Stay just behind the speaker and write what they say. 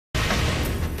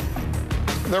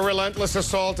The relentless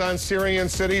assault on Syrian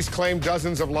cities claimed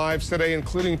dozens of lives today,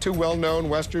 including two well-known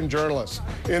Western journalists.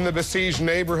 In the besieged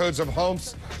neighborhoods of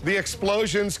Homs, the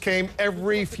explosions came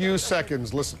every few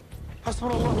seconds. Listen.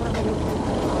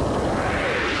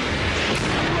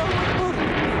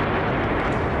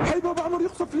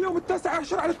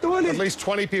 At least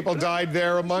 20 people died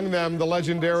there, among them the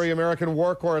legendary American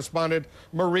war correspondent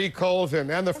Marie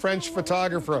Colvin and the French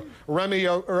photographer Remi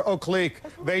Ochlik.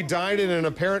 They died in an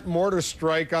apparent mortar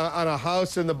strike on a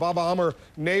house in the Baba Amr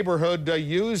neighborhood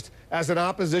used as an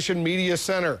opposition media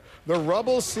center. The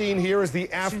rubble seen here is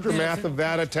the aftermath of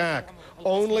that attack.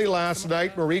 Only last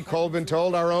night, Marie Colvin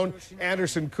told our own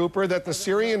Anderson Cooper that the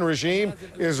Syrian regime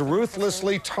is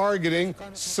ruthlessly targeting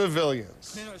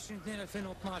civilians.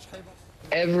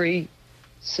 Every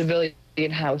civilian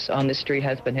house on the street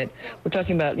has been hit. We're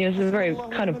talking about, this is a very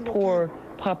kind of poor,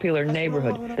 popular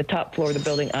neighborhood. The top floor of the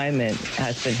building I'm in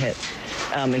has been hit.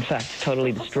 In fact,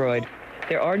 totally destroyed.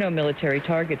 There are no military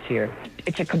targets here.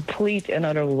 It's a complete and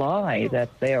utter lie that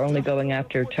they are only going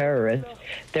after terrorists.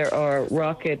 There are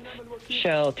rockets,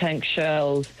 tank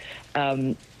shells,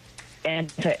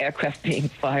 anti-aircraft being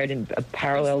fired in a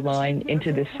parallel line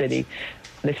into the city.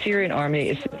 The Syrian army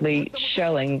is simply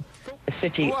shelling a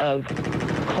city of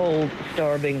cold,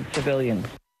 starving civilians.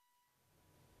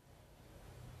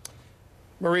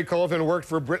 Marie Colvin worked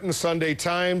for Britain's Sunday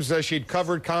Times. She'd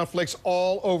covered conflicts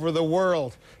all over the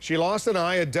world. She lost an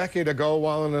eye a decade ago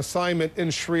while on assignment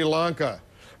in Sri Lanka.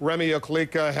 Remi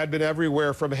Ochlik had been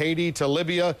everywhere from Haiti to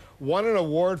Libya, won an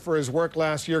award for his work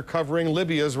last year covering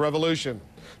Libya's revolution.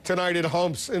 Tonight in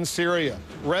Homs in Syria,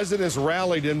 residents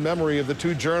rallied in memory of the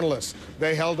two journalists.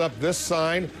 They held up this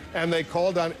sign and they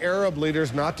called on Arab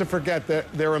leaders not to forget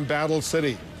their embattled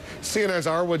city. CNN's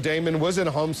Arwa Damon was in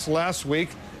Homs last week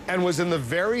and was in the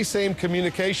very same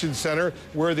communication center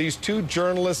where these two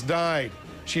journalists died.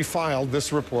 She filed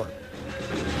this report.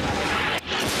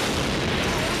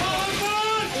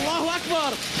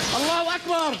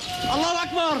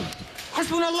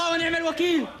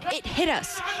 It hit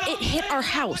us. It hit our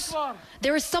house.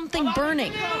 There is something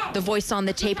burning. The voice on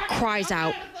the tape cries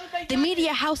out. The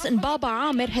media house in Baba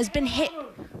Amr has been hit.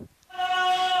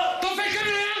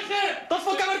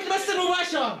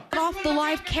 Off the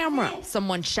live camera,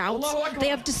 someone shouts. They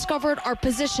have discovered our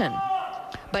position.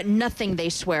 But nothing, they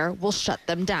swear, will shut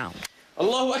them down.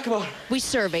 We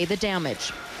survey the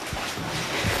damage.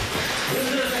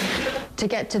 To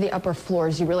get to the upper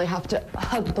floors, you really have to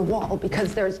hug the wall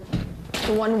because there's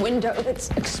the one window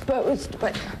that's exposed,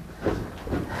 but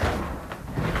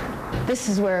this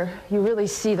is where you really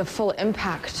see the full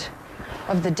impact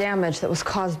of the damage that was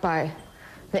caused by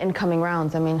the incoming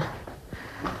rounds. I mean,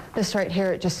 this right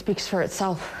here, it just speaks for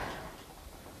itself.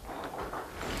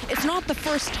 It's not the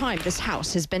first time this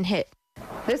house has been hit.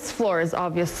 This floor has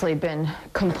obviously been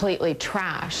completely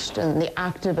trashed, and the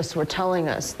activists were telling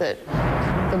us that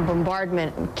the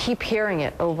bombardment, and keep hearing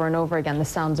it over and over again, the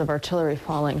sounds of artillery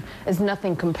falling, is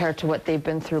nothing compared to what they've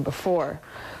been through before.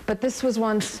 But this was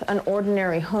once an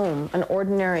ordinary home, an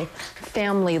ordinary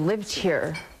family lived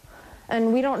here,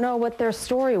 and we don't know what their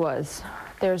story was.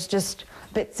 There's just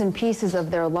bits and pieces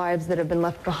of their lives that have been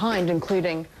left behind,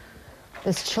 including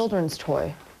this children's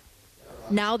toy.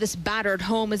 Now this battered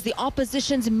home is the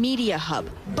opposition's media hub,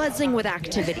 buzzing with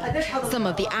activity. Some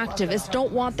of the activists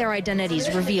don't want their identities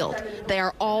revealed. They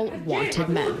are all wanted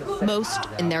men, most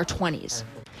in their 20s.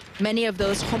 Many of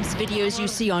those Homs videos you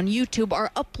see on YouTube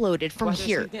are uploaded from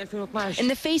here. In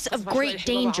the face of great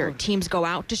danger, teams go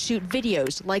out to shoot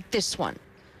videos like this one.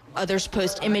 Others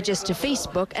post images to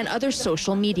Facebook and other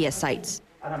social media sites.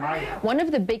 One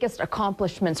of the biggest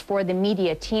accomplishments for the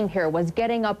media team here was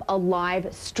getting up a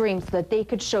live stream so that they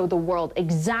could show the world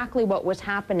exactly what was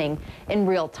happening in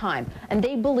real time. And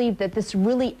they believed that this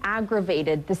really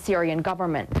aggravated the Syrian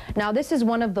government. Now, this is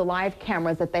one of the live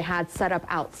cameras that they had set up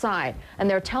outside, and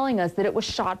they're telling us that it was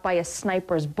shot by a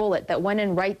sniper's bullet that went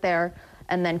in right there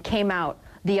and then came out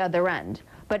the other end.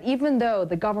 But even though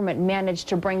the government managed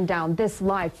to bring down this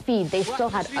live feed, they still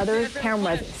had other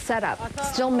cameras set up,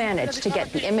 still managed to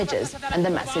get the images and the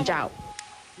message out.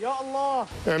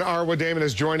 And Arwa Damon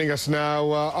is joining us now.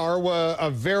 Arwa,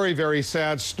 a very, very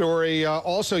sad story.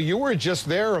 Also, you were just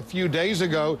there a few days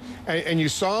ago, and you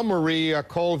saw Marie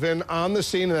Colvin on the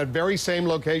scene in that very same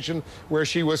location where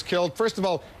she was killed. First of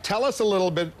all, tell us a little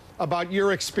bit about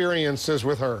your experiences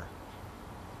with her.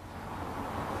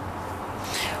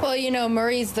 Well, you know,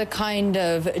 Marie's the kind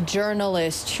of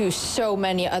journalist who so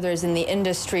many others in the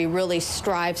industry really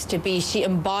strives to be. She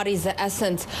embodies the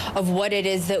essence of what it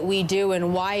is that we do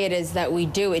and why it is that we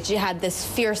do it. She had this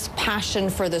fierce passion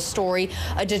for the story,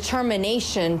 a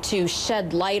determination to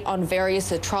shed light on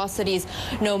various atrocities,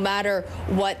 no matter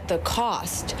what the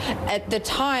cost. At the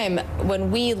time when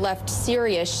we left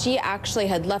Syria, she actually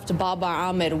had left Baba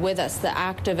Ahmed with us. The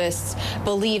activists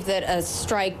believed that a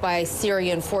strike by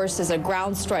Syrian forces, a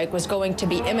ground strike, was going to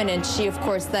be imminent. She, of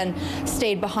course, then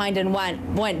stayed behind and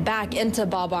went back into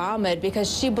Baba Ahmed because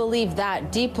she believed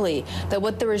that deeply, that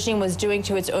what the regime was doing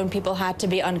to its own people had to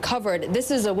be uncovered.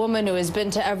 This is a woman who has been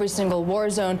to every single war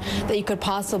zone that you could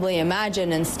possibly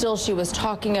imagine, and still she was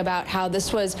talking about how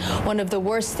this was one of the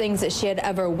worst things that she had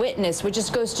ever witnessed, which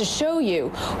just goes to show you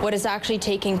what is actually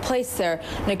taking place there.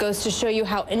 And it goes to show you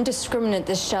how indiscriminate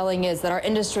this shelling is, that our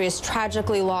industry has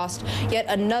tragically lost yet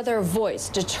another voice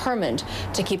determined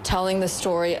to keep telling the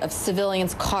story of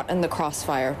civilians caught in the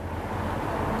crossfire.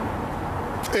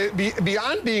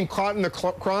 Beyond being caught in the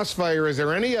crossfire, is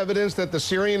there any evidence that the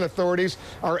Syrian authorities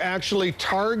are actually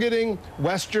targeting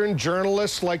Western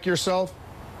journalists like yourself?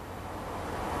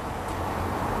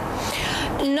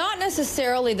 Not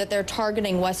necessarily that they're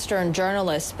targeting Western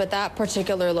journalists, but that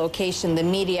particular location, the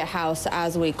media house,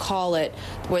 as we call it,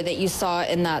 where that you saw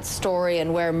in that story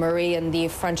and where Marie and the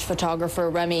French photographer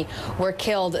Remi were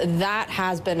killed, that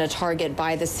has been a target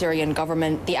by the Syrian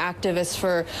government. The activists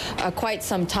for quite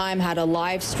some time had a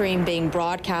live stream being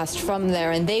broadcast from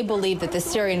there, and they believe that the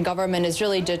Syrian government is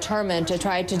really determined to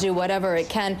try to do whatever it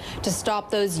can to stop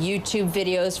those YouTube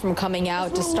videos from coming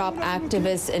out, to stop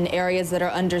activists in areas that are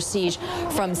under siege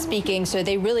from speaking. So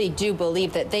they really do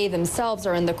believe that they themselves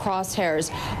are in the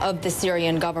crosshairs of the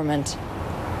Syrian government.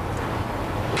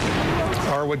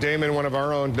 Arwa Damon, one of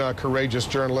our own courageous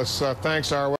journalists.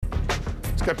 Thanks, Arwa.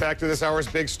 Let's get back to this hour's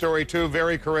big story. Two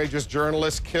very courageous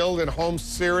journalists killed in Homs,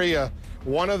 Syria.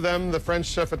 One of them, the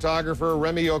French photographer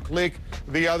Remi Ochlik,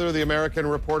 the other, the American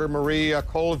reporter Marie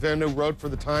Colvin, who wrote for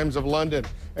the Times of London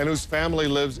and whose family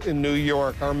lives in New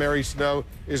York. Our Mary Snow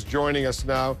is joining us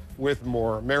now with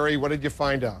more. Mary, what did you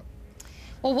find out?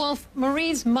 Well, Wolf,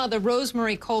 Marie's mother,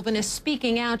 Rosemary Colvin, is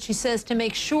speaking out, she says, to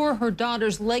make sure her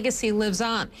daughter's legacy lives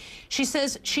on. She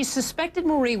says she suspected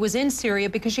Marie was in Syria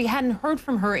because she hadn't heard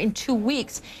from her in 2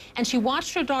 weeks, and she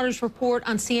watched her daughter's report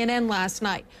on CNN last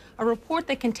night, a report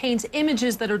that contains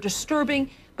images that are disturbing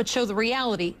but show the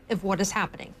reality of what is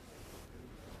happening.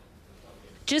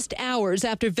 Just hours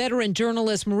after veteran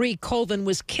journalist Marie Colvin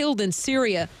was killed in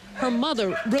Syria, her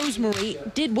mother, Rosemary,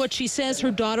 did what she says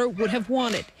her daughter would have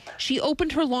wanted. She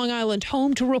opened her Long Island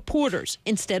home to reporters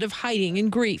instead of hiding in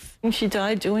grief. She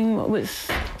died doing what was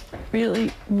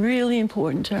really, really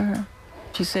important to her.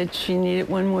 She said she needed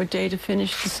one more day to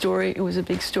finish the story. It was a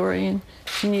big story, and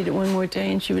she needed one more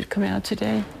day, and she would come out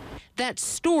today. That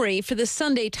story for the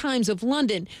Sunday Times of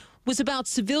London was about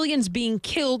civilians being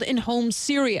killed in Homs,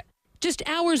 Syria. Just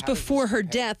hours before her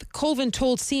death, Colvin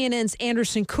told CNN's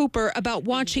Anderson Cooper about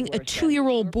watching a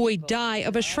 2-year-old boy die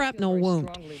of a shrapnel wound.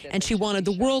 And she wanted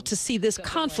the world to see this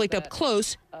conflict up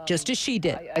close, just as she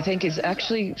did. I think is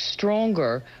actually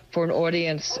stronger for an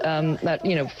audience that,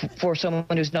 you know, for someone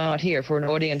who's not here, for an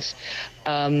audience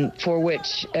for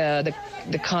which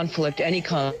the conflict, any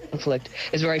conflict,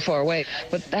 is very far away.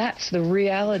 But that's the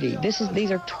reality.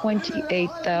 These are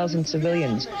 28,000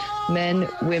 civilians, men,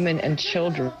 women, and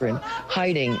children,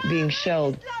 hiding, being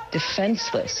shelled,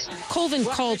 defenseless. Colvin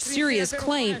called Syria's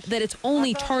claim that it's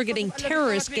only targeting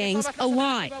terrorist gangs a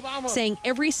lie, saying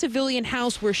every civilian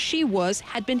house where she was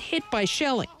had been hit by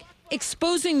shelling.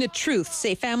 Exposing the truth,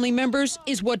 say family members,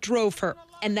 is what drove her,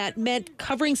 and that meant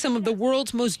covering some of the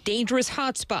world's most dangerous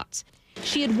hotspots.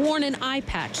 She had worn an eye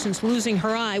patch since losing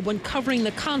her eye when covering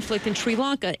the conflict in Sri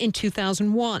Lanka in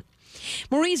 2001.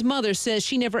 Marie's mother says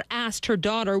she never asked her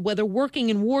daughter whether working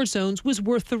in war zones was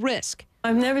worth the risk.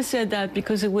 I've never said that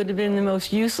because it would have been the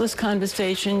most useless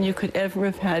conversation you could ever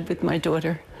have had with my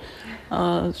daughter.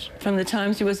 From the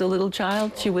time she was a little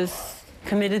child, she was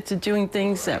committed to doing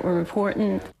things that were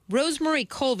important. Rosemary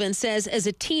Colvin says as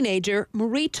a teenager,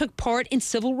 Marie took part in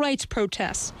civil rights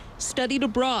protests, studied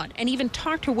abroad, and even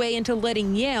talked her way into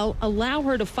letting Yale allow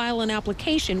her to file an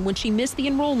application when she missed the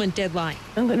enrollment deadline.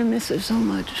 I'm going to miss her so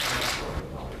much.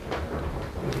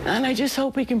 And I just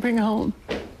hope we can bring her home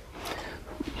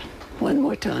one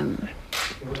more time.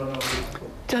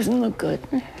 Doesn't look good.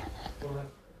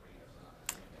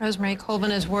 Rosemary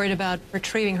Colvin is worried about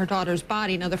retrieving her daughter's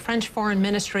body. Now, the French Foreign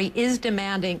Ministry is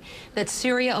demanding that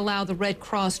Syria allow the Red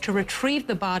Cross to retrieve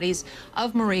the bodies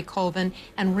of Marie Colvin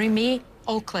and Remi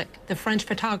Ochlik, the French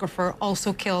photographer,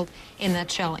 also killed in that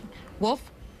shelling.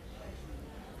 Wolf?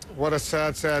 What a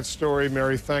sad, sad story,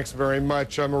 Mary. Thanks very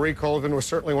much. Marie Colvin was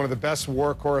certainly one of the best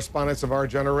war correspondents of our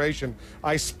generation.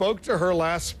 I spoke to her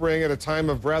last spring at a time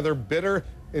of rather bitter,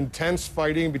 intense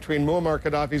fighting between Muammar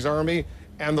Gaddafi's army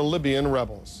and the Libyan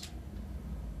rebels.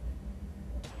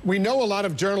 We know a lot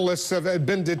of journalists have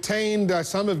been detained.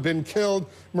 Some have been killed.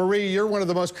 Marie, you're one of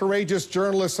the most courageous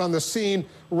journalists on the scene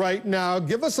right now.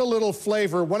 Give us a little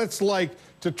flavor, what it's like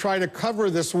to try to cover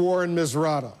this war in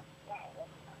Misrata.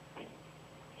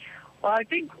 Well, I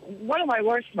think one of my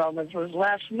worst moments was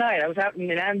last night. I was out in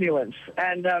an ambulance,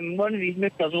 and one of these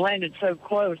missiles landed so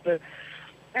close, the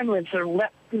ambulance sort of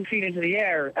leapt 2 feet into the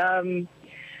air.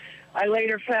 I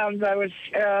later found I was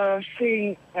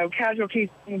seeing casualties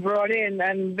being brought in,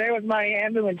 and there was my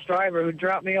ambulance driver who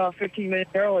dropped me off 15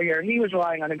 minutes earlier. He was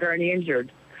lying on a gurney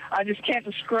injured. I just can't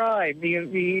describe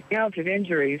the amount of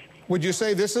injuries. Would you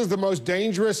say this is the most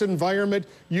dangerous environment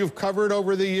you've covered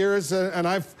over the years? And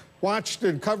I've watched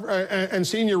and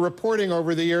seen your reporting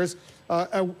over the years.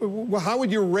 How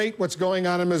would you rate what's going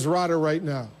on in Misrata right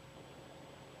now?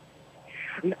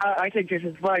 I think this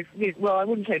is well, I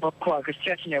wouldn't say by far, because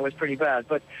Chechnya was pretty bad,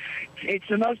 but it's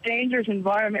the most dangerous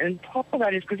environment, and part of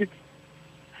that is because it's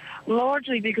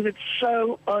largely because it's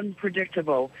so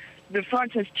unpredictable. The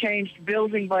front has changed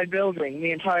building by building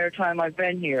the entire time I've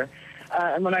been here,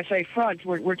 and when I say front,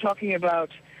 we're talking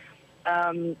about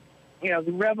the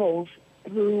rebels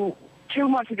who 2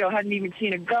 months ago hadn't even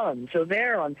seen a gun, so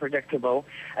they're unpredictable.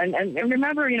 And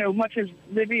remember, much as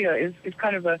Libya is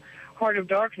kind of a heart of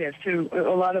darkness to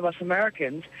a lot of us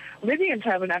Americans, Libyans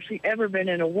haven't actually ever been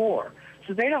in a war,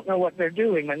 so they don't know what they're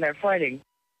doing when they're fighting.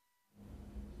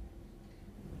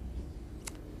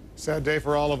 Sad day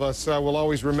for all of us. We'll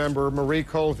always remember Marie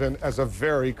Colvin as a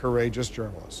very courageous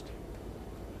journalist.